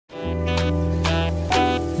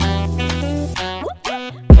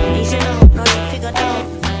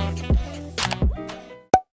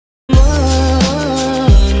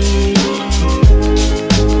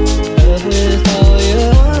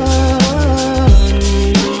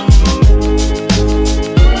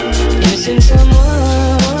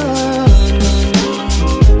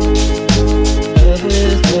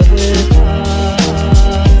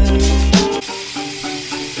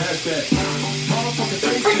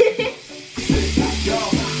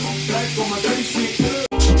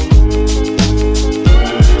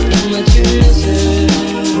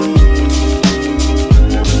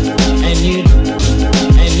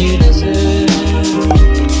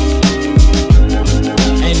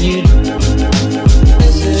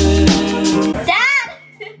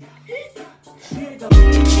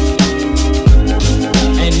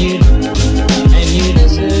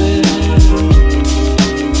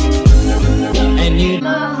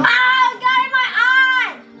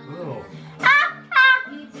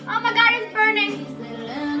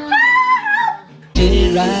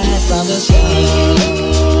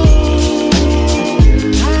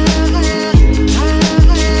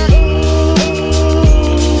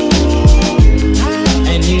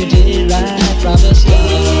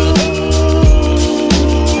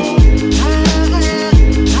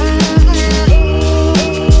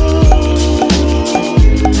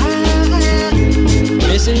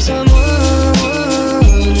missing someone.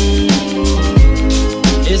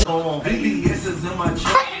 There's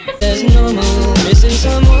no more missing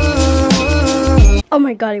someone. Oh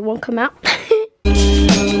my god, it won't come out.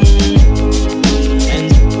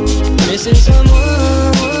 Missing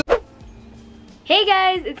someone. Hey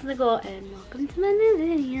guys, it's Nicole and welcome to my new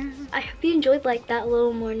video. I hope you enjoyed like that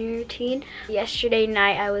little morning routine. Yesterday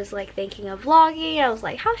night I was like thinking of vlogging. I was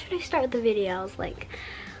like, how should I start with the video? I was like,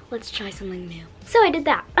 let's try something new. So I did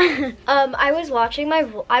that. I was watching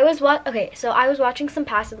some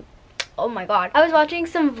passive, oh my god. I was watching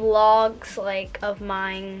some vlogs like of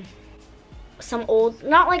mine. Some old,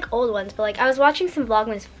 not like old ones, but like I was watching some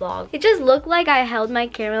Vlogmas vlog. It just looked like I held my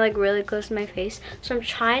camera like really close to my face. So I'm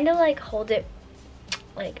trying to like hold it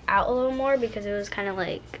like out a little more because it was kind of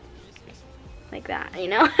like that, you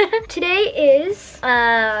know. Today is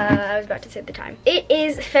I was about to say the time. It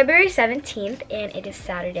is February 17th and it is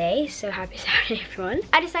Saturday, so happy Saturday everyone.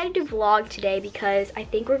 I decided to vlog today because I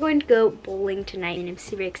think we're going to go bowling tonight and I'm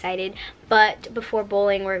super excited. But before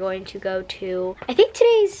bowling we're going to go to, I think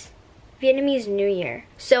today's Vietnamese New Year,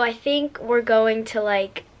 so I think we're going to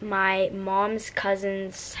like my mom's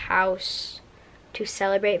cousin's house to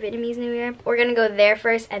celebrate Vietnamese New Year. We're gonna go there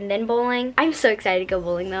first and then bowling. I'm so excited to go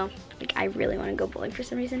bowling though. Like I really want to go bowling for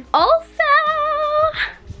some reason. Also, I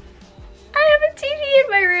have a TV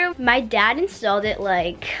in my room. My dad installed it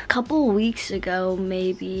like a couple weeks ago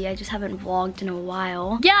maybe. I just haven't vlogged in a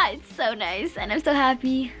while. Yeah, it's so nice and I'm so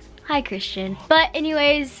happy. Hi Christian. But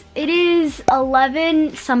anyways, it is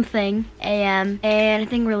 11 something a.m. and I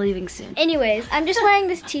think we're leaving soon. Anyways, I'm just wearing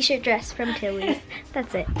this t-shirt dress from Tilly's.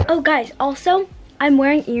 That's it. Oh guys, also I'm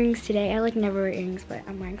wearing earrings today. I like never wear earrings, but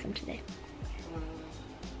I'm wearing some today.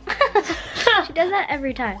 She does that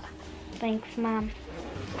every time. Thanks, Mom.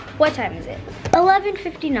 What time is it?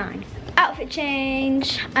 11:59. Outfit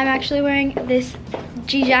change. I'm actually wearing this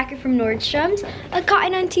G jacket from Nordstrom's, a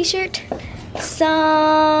cotton on t-shirt,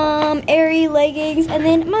 some airy leggings, and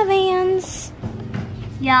then my Vans.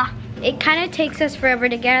 Yeah, it kind of takes us forever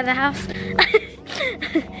to get out of the house.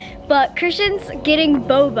 But Christian's getting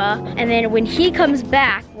boba, and then when he comes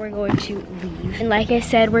back, we're going to leave. And like I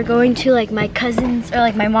said, we're going to like my cousin's, or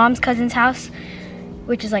like my mom's cousin's house,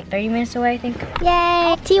 which is like 30 minutes away, I think.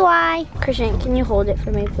 Yay, TY. Christian, can you hold it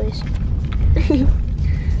for me, please?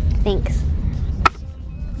 Thanks.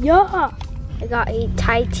 Yeah. I got a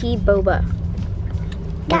Thai tea boba.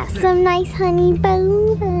 Got some nice honey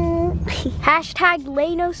boba. Hashtag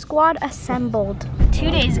Laeno squad assembled. 2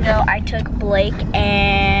 days ago, I took Blake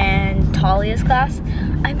and Talia's class.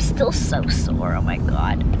 I'm still so sore, oh my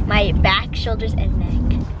god. My back, shoulders, and neck.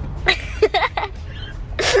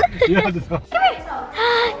 Guys, look,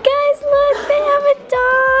 they have a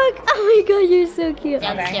dog. Oh my god, you're so cute.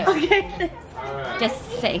 Okay. Just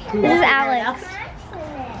say. This is Alex.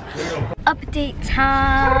 Update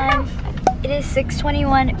time. It is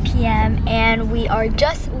 6:21 p.m. and we are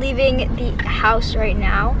just leaving the house right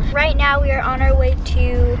now. Right now we are on our way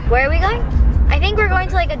to, where are we going? I think we're going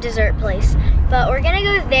to like a dessert place, but we're gonna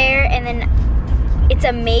go there and then it's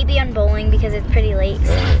a maybe on bowling because it's pretty late.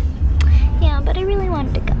 So. Yeah, but I really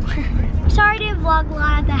wanted to go. Sorry to vlog a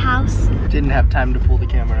lot at the house. Didn't have time to pull the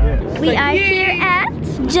camera out. We are here at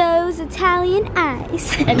Joe's Italian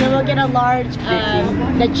Ice. And then we'll get a large,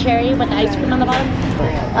 the cherry with the ice cream on the bottom.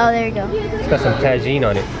 Oh, there you go. It's got some tagine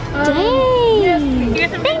on it. Dang!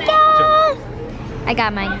 Thank you! I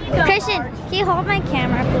got mine. Christian, can you hold my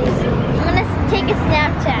camera, please? I'm gonna take a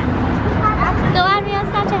Snapchat. Go add me on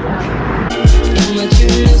Snapchat.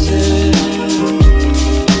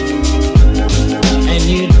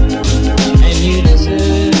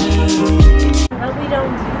 But we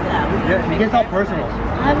don't do that. Yeah, it gets all personal.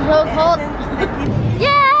 I'm so cold.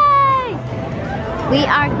 Yay! We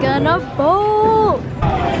are gonna bowl.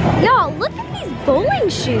 Y'all, look at these bowling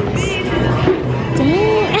shoes.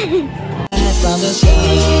 Dang.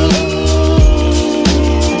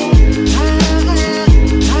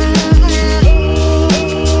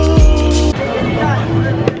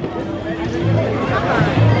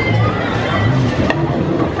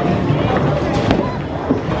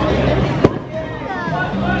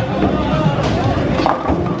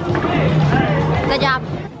 Good job.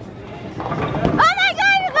 Oh my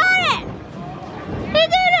god, you got it! He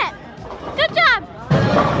did it! Good job!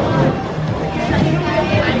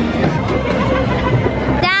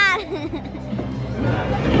 Dad!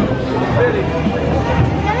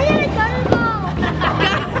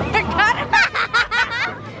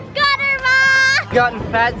 Got her, Ma! Gotten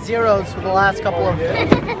fat zeros for the last couple of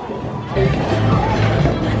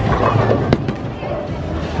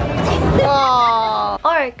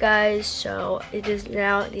Alright. Alright guys, so it is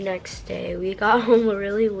now the next day. We got home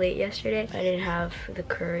really late yesterday. I didn't have the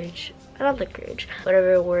courage, not the courage,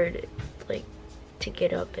 whatever word, like, to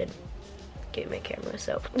get up and get my camera.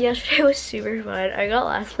 So yesterday was super fun. I got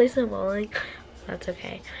last place in bowling. That's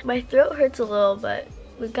okay. My throat hurts a little, but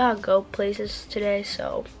we gotta go places today,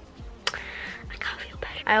 so I gotta feel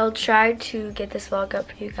better. I'll try to get this vlog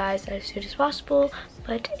up for you guys as soon as possible.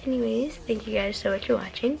 But anyways, thank you guys so much for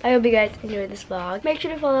watching. I hope you guys enjoyed this vlog. Make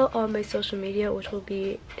sure to follow all my social media, which will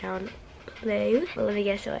be down below. I love you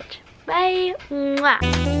guys so much. Bye.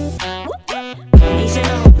 Mwah.